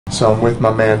So I'm with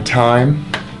my man Time.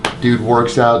 Dude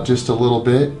works out just a little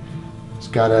bit. He's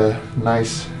got a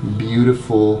nice,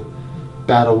 beautiful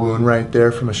battle wound right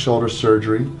there from a shoulder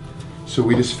surgery. So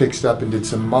we just fixed up and did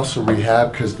some muscle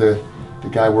rehab because the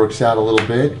guy works out a little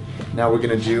bit. Now we're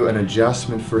gonna do an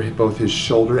adjustment for both his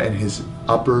shoulder and his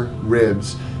upper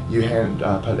ribs. You put the hand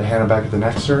on the back of the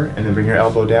neck, sir, and then bring your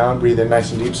elbow down. Breathe in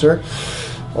nice and deep, sir.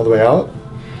 All the way out.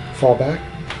 Fall back.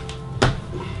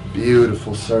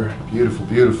 Beautiful, sir. Beautiful,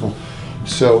 beautiful.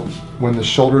 So when the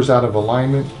shoulder's out of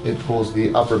alignment, it pulls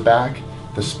the upper back,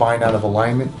 the spine out of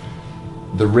alignment,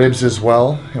 the ribs as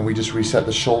well, and we just reset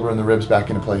the shoulder and the ribs back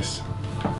into place.